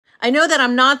I know that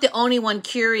I'm not the only one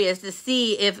curious to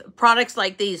see if products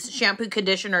like these shampoo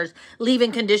conditioners,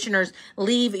 leave-in conditioners,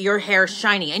 leave your hair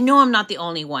shiny. I know I'm not the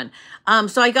only one.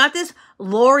 So I got this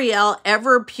L'Oreal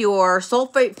Everpure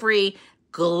sulfate-free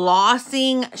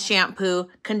glossing shampoo,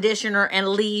 conditioner, and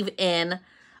leave-in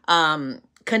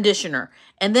conditioner.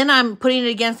 And then I'm putting it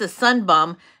against the Sun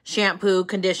Bum shampoo,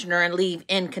 conditioner, and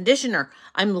leave-in conditioner.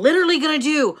 I'm literally going to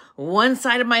do one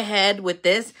side of my head with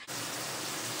this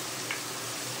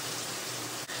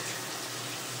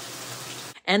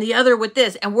and the other with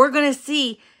this. And we're going to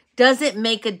see, does it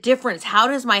make a difference? How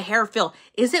does my hair feel?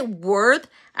 Is it worth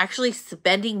actually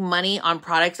spending money on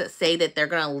products that say that they're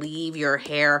going to leave your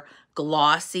hair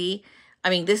glossy? I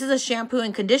mean, this is a shampoo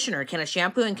and conditioner. Can a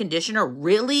shampoo and conditioner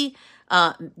really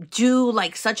do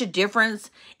like such a difference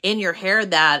in your hair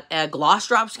that gloss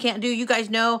drops can't do? You guys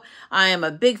know I am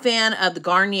a big fan of the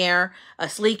Garnier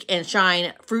Sleek and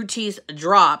Shine Fructis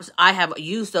drops. I have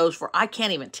used those for, I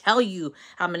can't even tell you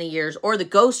how many years, or the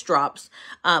Ghost drops,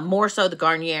 more so the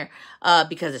Garnier,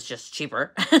 because it's just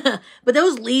cheaper. But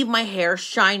those leave my hair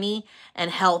shiny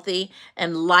and healthy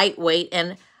and lightweight.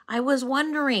 And I was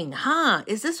wondering,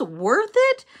 is this worth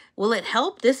it? Will it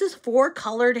help? This is for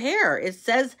colored hair. It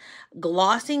says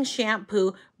glossing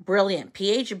shampoo, brilliant,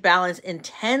 pH balance,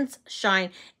 intense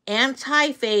shine,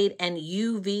 anti-fade, and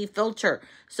UV filter.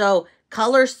 So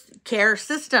color care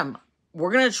system.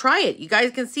 We're going to try it. You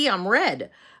guys can see I'm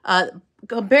red.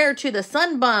 Compared to the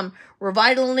Sun Bum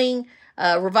revitalizing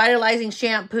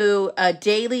shampoo,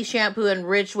 daily shampoo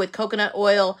enriched with coconut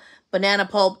oil, banana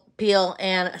pulp, peel,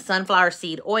 and sunflower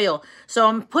seed oil. So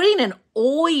I'm putting an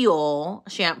oil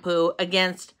shampoo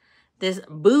against this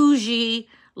bougie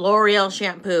L'Oreal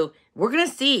shampoo. We're going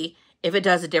to see if it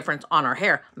does a difference on our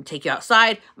hair. I'm going to take you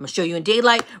outside. I'm going to show you in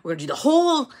daylight. We're going to do the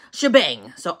whole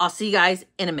shebang. So I'll see you guys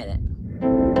in a minute.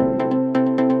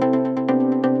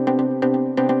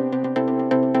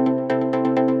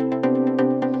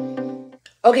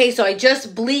 Okay, so I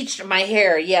just bleached my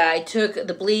hair. Yeah, I took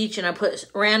the bleach and I put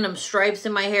random stripes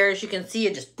in my hair. As you can see,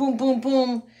 it just boom, boom,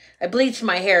 boom. I bleached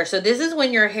my hair. So this is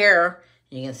when your hair,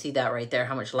 you can see that right there,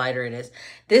 how much lighter it is.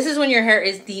 This is when your hair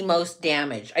is the most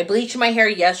damaged. I bleached my hair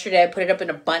yesterday. I put it up in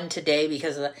a bun today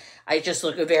because I just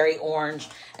look very orange.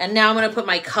 And now I'm going to put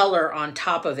my color on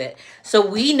top of it. So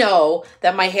we know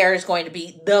that my hair is going to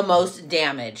be the most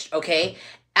damaged, okay?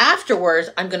 Afterwards,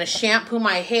 I'm going to shampoo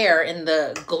my hair in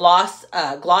the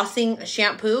glossing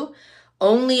shampoo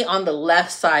only on the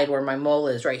left side where my mole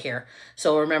is right here.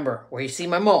 So remember, where you see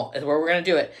my mole is where we're going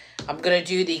to do it. I'm going to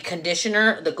do the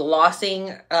conditioner, the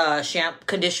glossing shampoo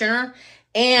conditioner,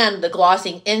 and the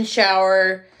glossing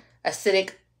in-shower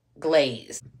acidic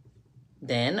glaze.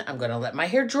 Then I'm going to let my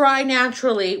hair dry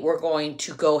naturally. We're going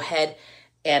to go ahead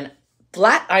and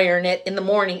flat iron it in the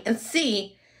morning and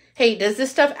see, hey, does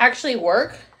this stuff actually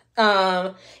work?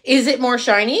 Is it more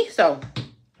shiny? So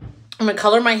I'm going to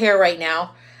color my hair right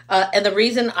now. And the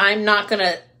reason I'm not going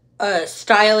to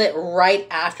style it right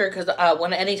after, because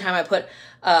anytime I put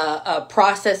a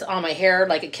process on my hair,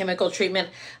 like a chemical treatment,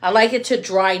 I like it to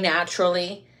dry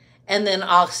naturally, and then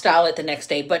I'll style it the next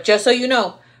day. But just so you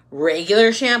know,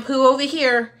 regular shampoo over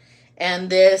here,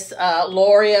 and this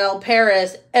L'Oreal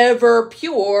Paris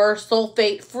Everpure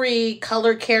sulfate-free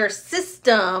color care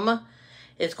system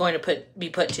is going to be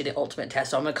put to the ultimate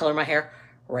test. So I'm going to color my hair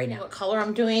right now. What color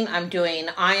I'm doing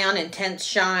Ion Intense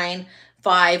Shine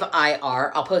 5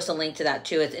 IR. I'll post a link to that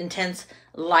too. It's Intense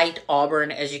Light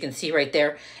Auburn, as you can see right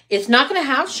there. It's not going to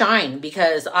have shine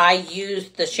because I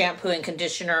used the shampoo and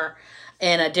conditioner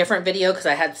in a different video because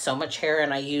I had so much hair,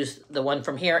 and I used the one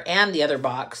from here and the other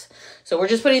box. So we're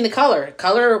just putting the color.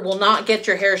 Color will not get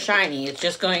your hair shiny. It's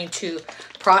just going to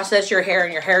process your hair,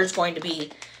 and your hair is going to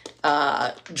be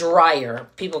drier.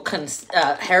 People can,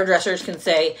 hairdressers can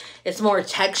say it's more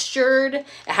textured, it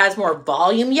has more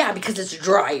volume. Yeah, because it's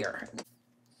drier.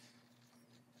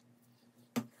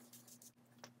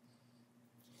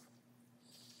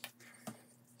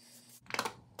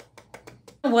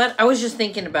 What? I was just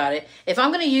thinking about it. If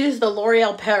I'm going to use the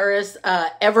L'Oreal Paris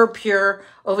Everpure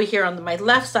over here on my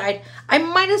left side, I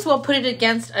might as well put it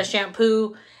against a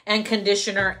shampoo and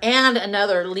conditioner and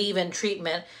another leave-in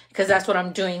treatment, because that's what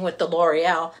I'm doing with the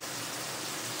L'Oreal.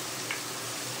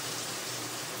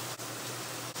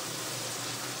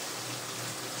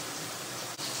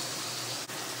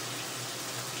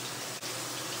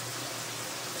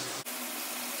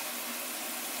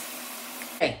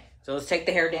 Okay, so let's take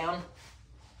the hair down.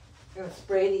 I'm gonna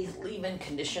spray these leave-in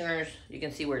conditioners. You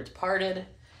can see where it's parted.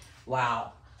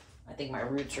 Wow, I think my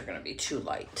roots are gonna be too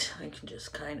light. I can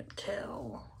just kind of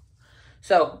tell.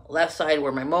 So left side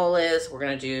where my mole is, we're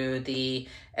gonna do the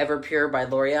Everpure by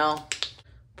L'Oreal.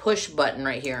 push button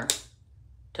right here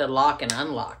to lock and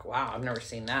unlock. Wow, I've never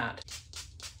seen that.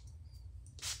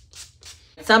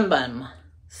 Sunbum.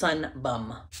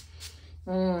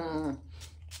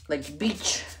 Like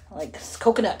beach, like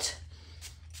coconut.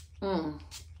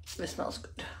 This smells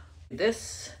good.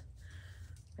 This,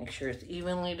 make sure it's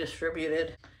evenly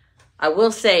distributed. I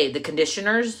will say the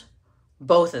conditioners,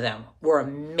 both of them were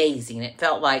amazing. It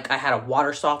felt like I had a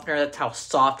water softener. That's how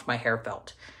soft my hair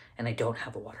felt. And I don't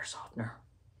have a water softener.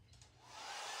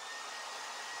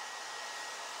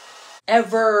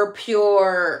 Ever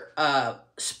Pure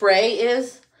spray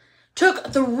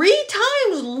took 3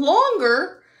 times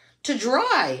longer to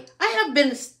dry. I have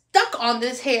been stuck on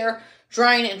this hair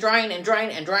drying and drying and drying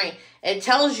and drying. It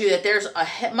tells you that there's a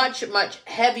much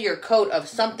heavier coat of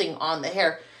something on the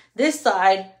hair. This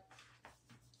side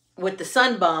with the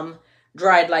Sunbum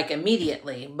dried like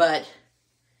immediately, but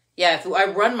yeah, if I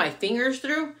run my fingers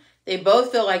through, they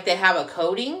both feel like they have a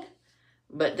coating,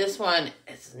 but this one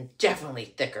is definitely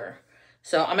thicker.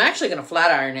 So I'm actually going to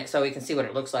flat iron it so we can see what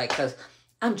it looks like, because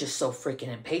I'm just so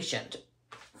freaking impatient.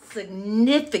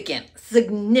 Significant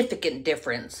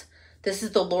difference. This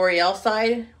is the L'Oreal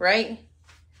side, right?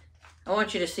 I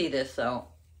want you to see this, though.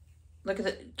 Look at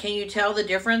the, can you tell the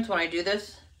difference when I do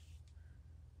this?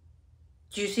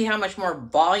 Do you see how much more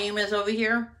volume is over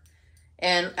here?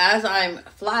 And as I'm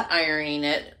flat ironing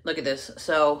it, look at this.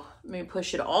 So let me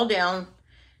push it all down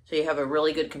so you have a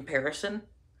really good comparison.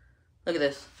 Look at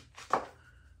this.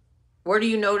 Where do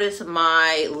you notice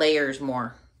my layers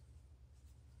more?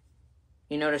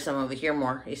 You notice them over here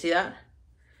more. You see that?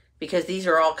 Because these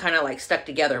are all kind of like stuck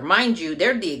together. Mind you,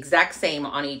 they're the exact same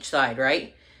on each side,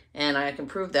 right? And I can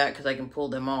prove that because I can pull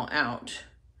them all out.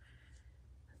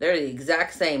 They're the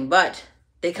exact same, but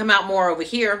they come out more over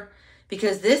here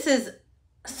because this is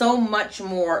so much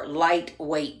more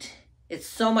lightweight. It's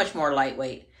so much more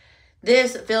lightweight.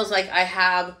 This feels like I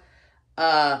have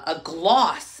a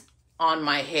gloss on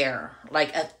my hair,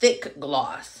 like a thick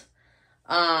gloss.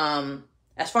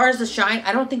 As far as the shine,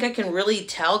 I don't think I can really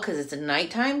tell because it's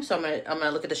nighttime, so I'm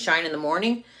gonna look at the shine in the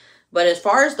morning. But as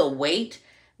far as the weight,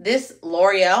 this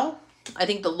L'Oreal, I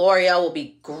think the L'Oreal will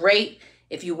be great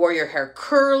if you wore your hair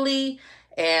curly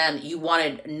and you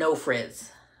wanted no frizz,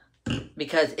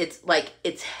 because it's like,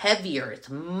 it's heavier. It's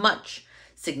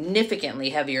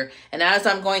significantly heavier. And as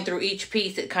I'm going through each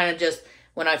piece, it kind of just,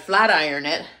 when I flat iron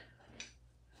it,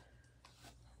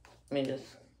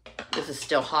 this is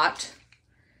still hot.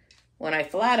 When I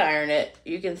flat iron it,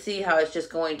 you can see how it's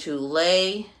just going to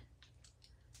lay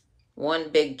one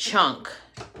big chunk.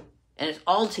 And it's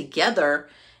all together.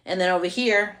 And then over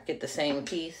here, get the same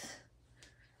piece.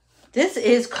 This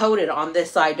is coated on this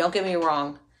side. Don't get me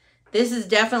wrong. This is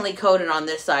definitely coated on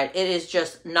this side. It is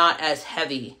just not as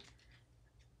heavy.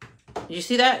 You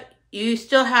see that? You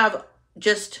still have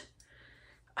just,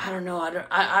 I don't know.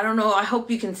 I don't know. I hope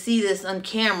you can see this on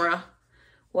camera,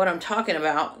 what I'm talking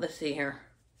about. Let's see here.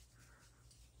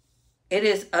 It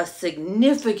is a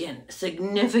significant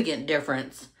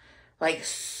difference. Like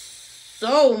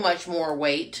so much more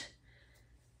weight,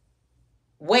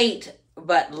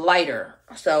 but lighter.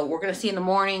 So we're going to see in the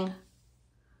morning.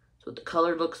 That's what the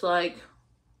color looks like.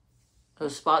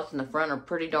 Those spots in the front are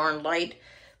pretty darn light.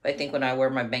 But I think when I wear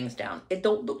my bangs down, it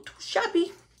don't look too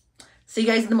shabby. See you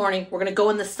guys in the morning. We're going to go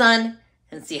in the sun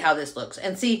and see how this looks.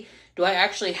 And see, do I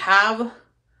actually have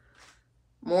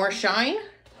more shine?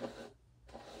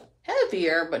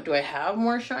 Heavier, but do I have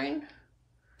more shine?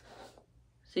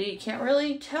 See, you can't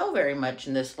really tell very much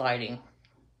in this lighting.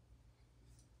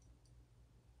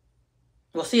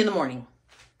 We'll see you in the morning.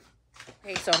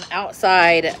 Okay, so I'm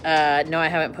outside. No, I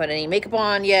haven't put any makeup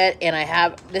on yet. And I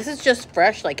have, this is just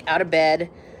fresh, like out of bed.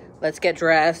 Let's get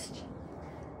dressed.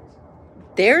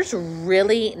 There's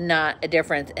really not a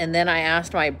difference. And then I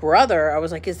asked my brother, I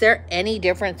was like, is there any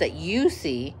difference that you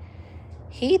see?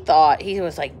 He thought, he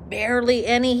was like, barely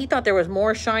any. He thought there was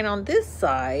more shine on this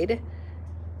side,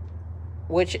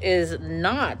 which is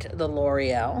not the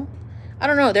L'Oreal. I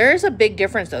don't know. There is a big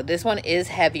difference, though. This one is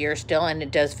heavier still, and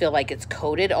it does feel like it's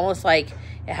coated, almost like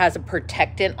it has a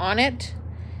protectant on it.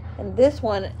 And this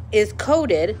one is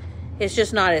coated. It's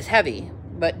just not as heavy.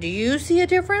 But do you see a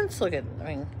difference? Look at, I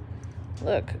mean,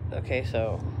 look. Okay,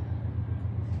 so.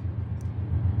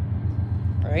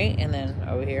 Right? And then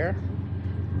over here.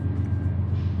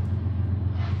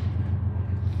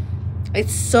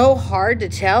 It's so hard to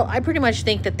tell. I pretty much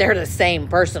think that they're the same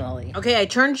personally. Okay, I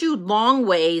turned you long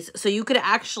ways so you could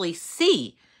actually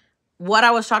see what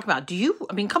I was talking about. Do you,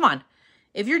 I mean, come on.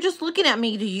 If you're just looking at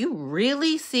me, do you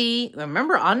really see,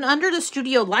 remember, under the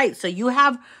studio light, so you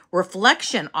have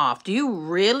reflection off. Do you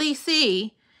really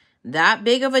see that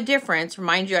big of a difference.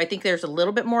 Remind you, I think there's a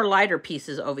little bit more lighter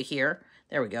pieces over here.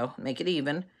 There we go. Make it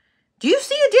even. Do you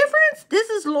see a difference? This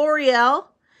is L'Oreal.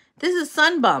 This is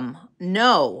Sunbum.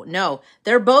 No.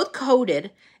 They're both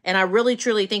coated. And I really,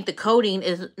 truly think the coating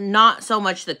is not so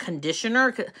much the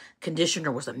conditioner.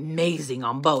 Conditioner was amazing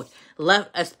on both.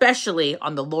 Especially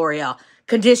on the L'Oreal.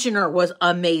 Conditioner was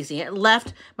amazing. It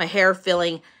left my hair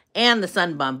feeling and the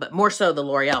Sunbum, but more so the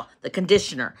L'Oreal, the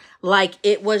conditioner. Like,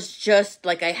 it was just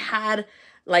like I had,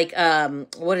 like,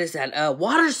 what is that? A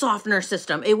water softener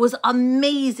system. It was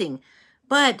amazing.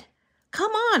 But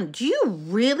come on, do you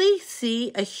really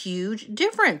see a huge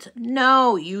difference?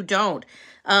 No, you don't.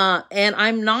 And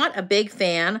I'm not a big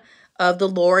fan of the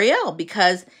L'Oreal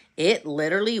because it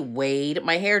literally weighed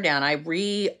my hair down. I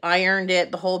re-ironed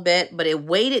it the whole bit, but it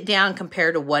weighed it down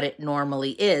compared to what it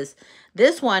normally is.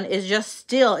 This one is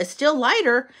just it's still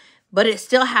lighter, but it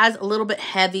still has a little bit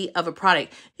heavy of a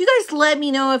product. You guys let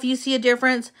me know if you see a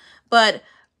difference, but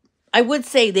I would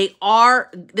say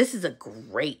this is a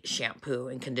great shampoo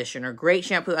and conditioner. Great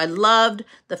shampoo. I loved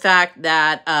the fact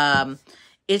that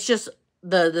it's just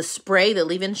the spray, the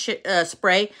leave-in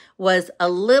spray was a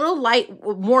little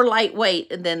more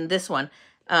lightweight than this one.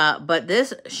 But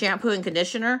this shampoo and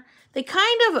conditioner, they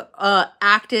kind of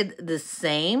acted the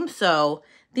same. So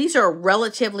these are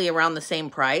relatively around the same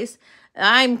price.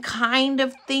 I'm kind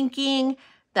of thinking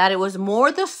that it was more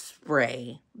the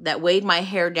spray that weighed my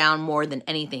hair down more than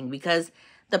anything because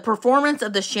the performance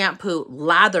of the shampoo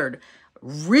lathered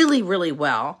really, really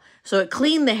well. So it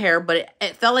cleaned the hair, but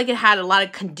it felt like it had a lot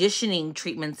of conditioning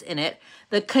treatments in it.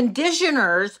 The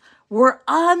conditioners were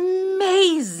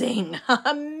amazing.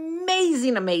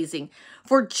 Amazing.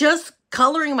 For just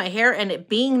coloring my hair and it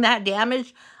being that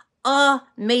damaged,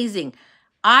 amazing.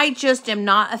 I just am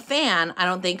not a fan, I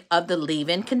don't think, of the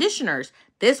leave-in conditioners.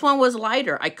 This one was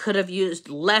lighter. I could have used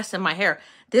less in my hair.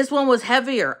 This one was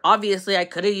heavier. Obviously, I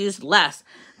could have used less.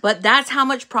 But that's how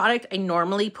much product I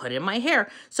normally put in my hair.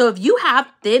 So if you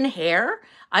have thin hair,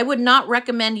 I would not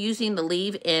recommend using the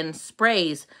leave-in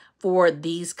sprays for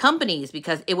these companies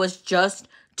because it was just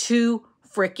too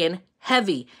freaking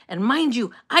heavy. And mind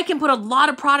you, I can put a lot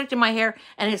of product in my hair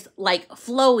and it's like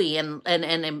flowy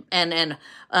and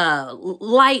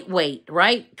lightweight,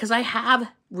 right? Because I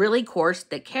have really coarse,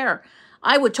 thick hair.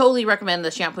 I would totally recommend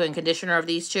the shampoo and conditioner of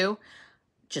these two,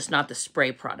 just not the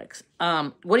spray products.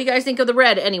 What do you guys think of the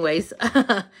red anyways?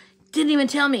 Didn't even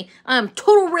tell me. I'm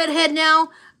total redhead now.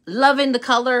 Loving the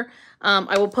color.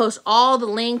 I will post all the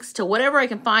links to whatever I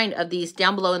can find of these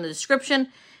down below in the description.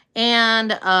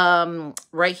 And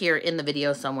right here in the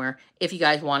video somewhere if you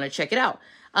guys want to check it out.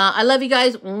 I love you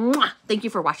guys. Mwah! Thank you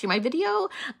for watching my video.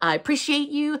 I appreciate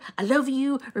you. I love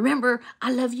you. Remember,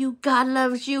 I love you. God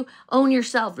loves you. Own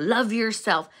yourself. Love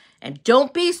yourself. And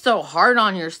don't be so hard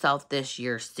on yourself this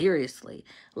year. Seriously.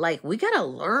 Like, we got to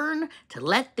learn to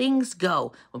let things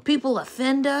go. When people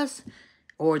offend us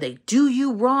or they do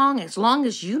you wrong, as long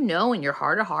as you know in your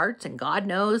heart of hearts and God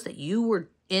knows that you were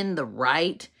in the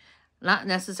right, not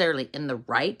necessarily in the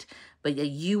right, but that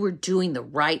you were doing the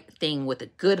right thing with a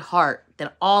good heart, then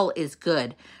all is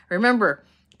good. Remember,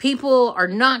 people are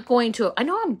not going to, I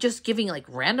know I'm just giving like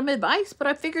random advice, but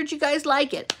I figured you guys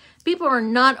like it. People are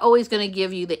not always going to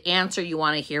give you the answer you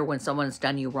want to hear when someone's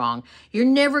done you wrong. You're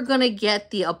never going to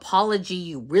get the apology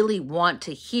you really want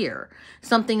to hear,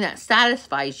 something that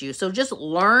satisfies you. So just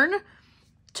learn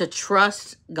to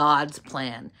trust God's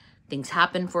plan. Things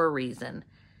happen for a reason.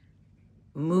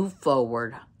 Move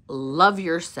forward. Love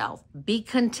yourself. Be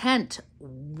content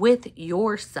with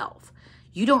yourself.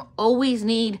 You don't always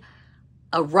need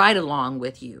a ride along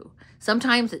with you.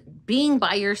 Sometimes being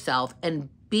by yourself and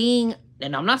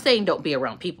I'm not saying don't be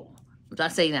around people. I'm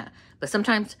not saying that. But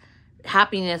sometimes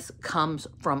happiness comes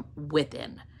from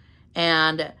within.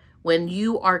 And when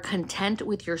you are content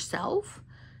with yourself,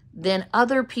 then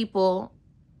other people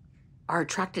are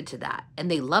attracted to that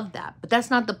and they love that. But that's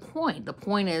not the point. The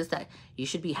point is that you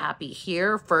should be happy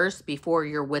here first before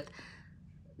you're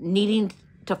needing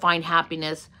to find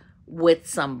happiness with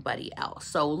somebody else.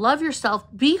 So love yourself,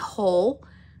 be whole,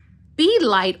 be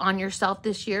light on yourself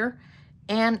this year,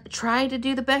 and try to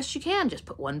do the best you can. Just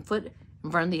put one foot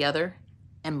in front of the other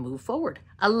and move forward.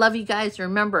 I love you guys.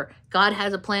 Remember, God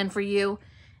has a plan for you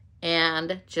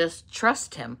and just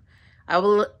trust him. I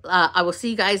will see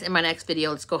you guys in my next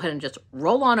video. Let's go ahead and just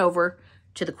roll on over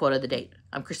to the quote of the day.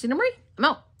 I'm Christina Marie. I'm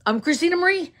out. I'm Christina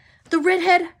Marie, the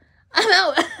redhead. I'm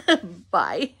out.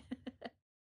 Bye.